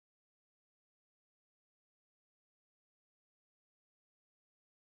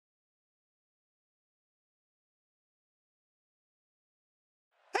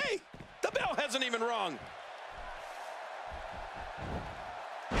The bell hasn't even rung.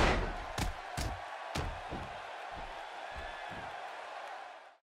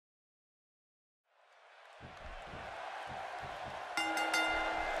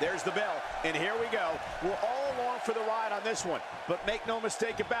 There's the bell, and here we go. We're all along for the ride on this one, but make no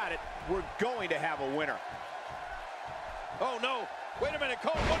mistake about it, we're going to have a winner. Oh, no. Wait a minute,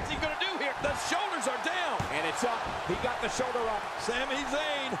 Cole. What's he going to do here? The shoulders are down. And it's up. He got the shoulder up. Sami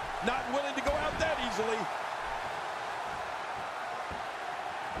Zayn not willing to go out that easily.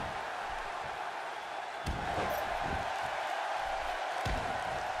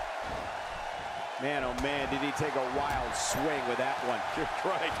 Man, oh man, did he take a wild swing with that one. You're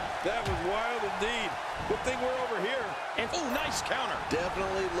right. That was wild indeed. Good thing we're over here. And oh, nice counter.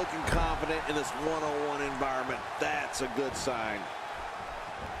 Definitely looking confident in this one-on-one environment. That's a good sign.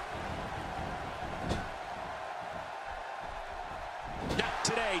 Not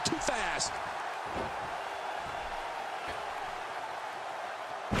today. Too fast.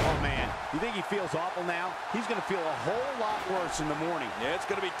 Oh, man. You think he feels awful now? He's going to feel a whole lot worse in the morning. Yeah, it's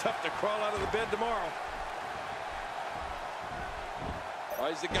going to be tough to crawl out of the bed tomorrow. Oh,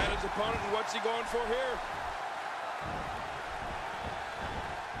 he's the guy his opponent, and what's he going for here?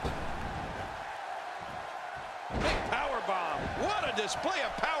 Big power bomb. What a display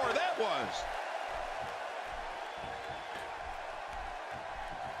of power that was.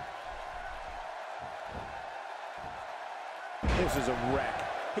 This is a wreck.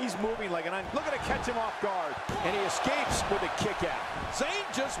 He's moving like an... Look at it catch him off guard. And he escapes with a kick out. Zayn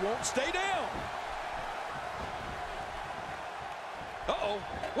just won't stay down. Uh-oh.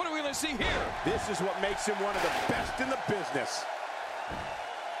 What are we going to see here? This is what makes him one of the best in the business.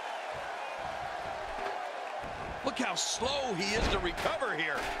 Look how slow he is to recover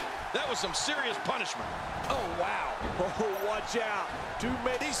here. That was some serious punishment. Oh, wow. Oh, watch out.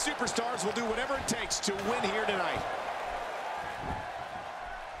 These superstars will do whatever it takes to win here tonight.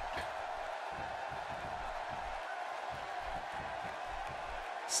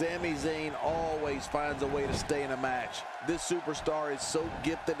 Sami Zayn always finds a way to stay in a match. This superstar is so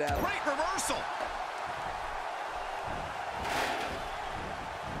gifted at it. Great reversal.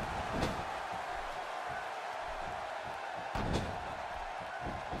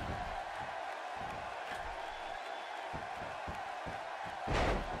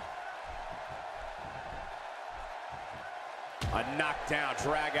 A knockdown,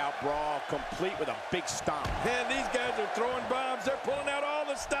 drag-out brawl, complete with a big stomp. Man, these guys are throwing bombs. They're pulling out all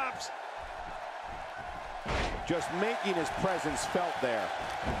the stops. Just making his presence felt there.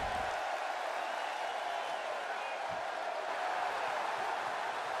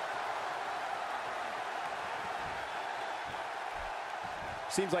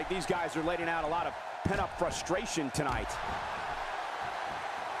 Seems like these guys are letting out a lot of pent-up frustration tonight.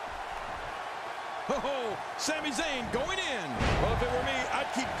 Oh, Sami Zayn going in. Well, if it were me,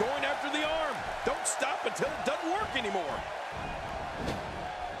 I'd keep going after the arm. Don't stop until it doesn't work anymore.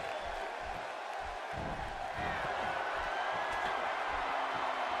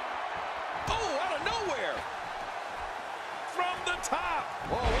 Oh, out of nowhere. From the top.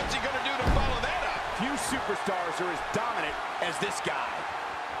 Oh, what's he going to do to follow that up? Few superstars are as dominant as this guy.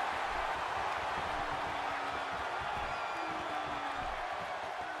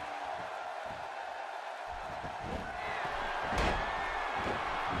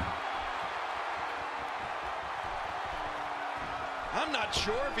 I'm not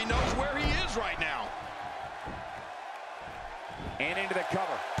sure if he knows where he is right now. And into the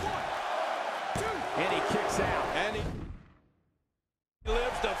cover. 1, 2. And he kicks out. And he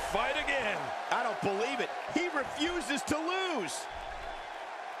lives to fight again. I don't believe it. He refuses to lose.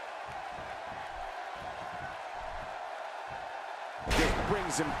 Just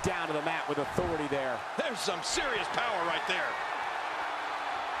brings him down to the mat with authority there. There's some serious power right there.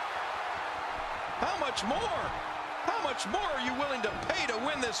 How much more? How much more are you willing to pay to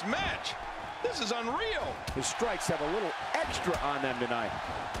win this match? This is unreal. His strikes have a little extra on them tonight.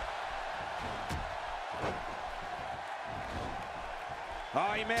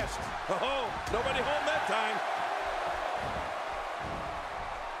 Oh, he missed. Oh, nobody home that time.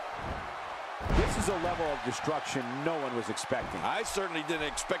 This is a level of destruction no one was expecting. I certainly didn't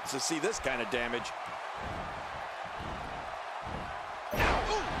expect to see this kind of damage.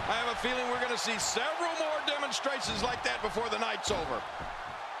 I have a feeling we're going to see several more demonstrations like that before the night's over.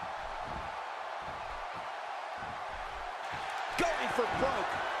 Going for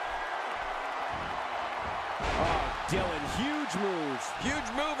broke. Oh, Dylan, huge move. Huge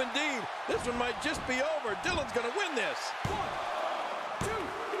move indeed. This one might just be over. Dylan's going to win this. 1,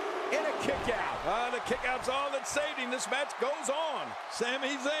 2. And a kick out. The kick out's all that saved him. This match goes on.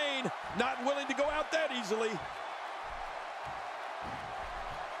 Sami Zayn not willing to go out that easily.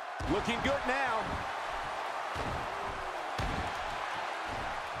 Looking good now.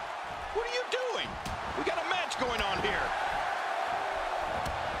 What are you doing? We got a match going on here.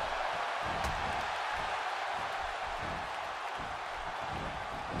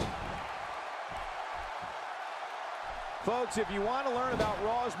 Folks, if you want to learn about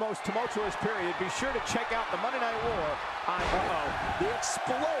Raw's most tumultuous period, be sure to check out the Monday Night War on the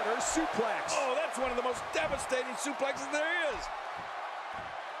Exploder Suplex. Oh, that's one of the most devastating suplexes there is.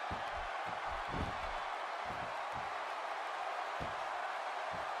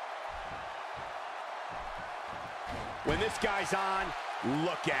 When this guy's on,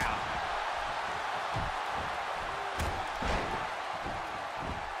 look out.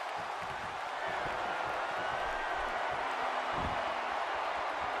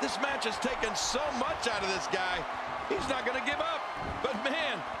 This match has taken so much out of this guy. He's not going to give up. But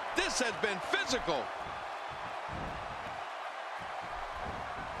man, this has been physical.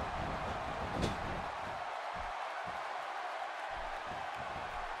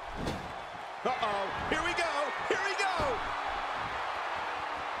 Uh-oh, here we go, here we go.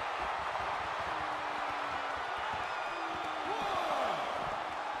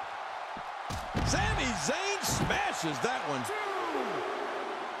 Sami Zayn smashes that one.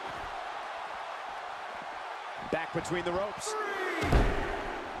 Back between the ropes.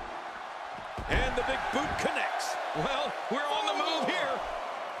 And the big boot connects. Well, we're on the move here.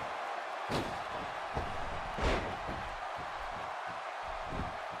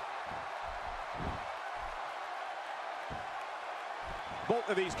 Both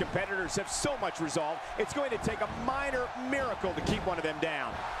of these competitors have so much resolve, it's going to take a minor miracle to keep one of them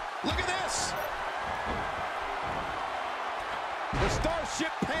down. Look at this. The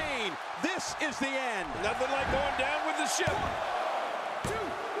Starship Pain. This is the end. Nothing like going down with the ship. 1, 2,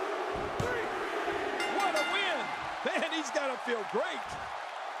 3. What a win. Man, he's got to feel great.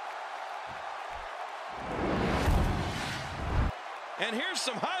 And here's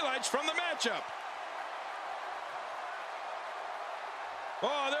some highlights from the matchup.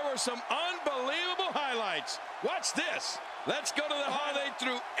 Oh, there were some unbelievable highlights. Watch this. Let's go to the how they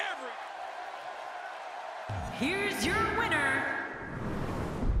threw every... Here's your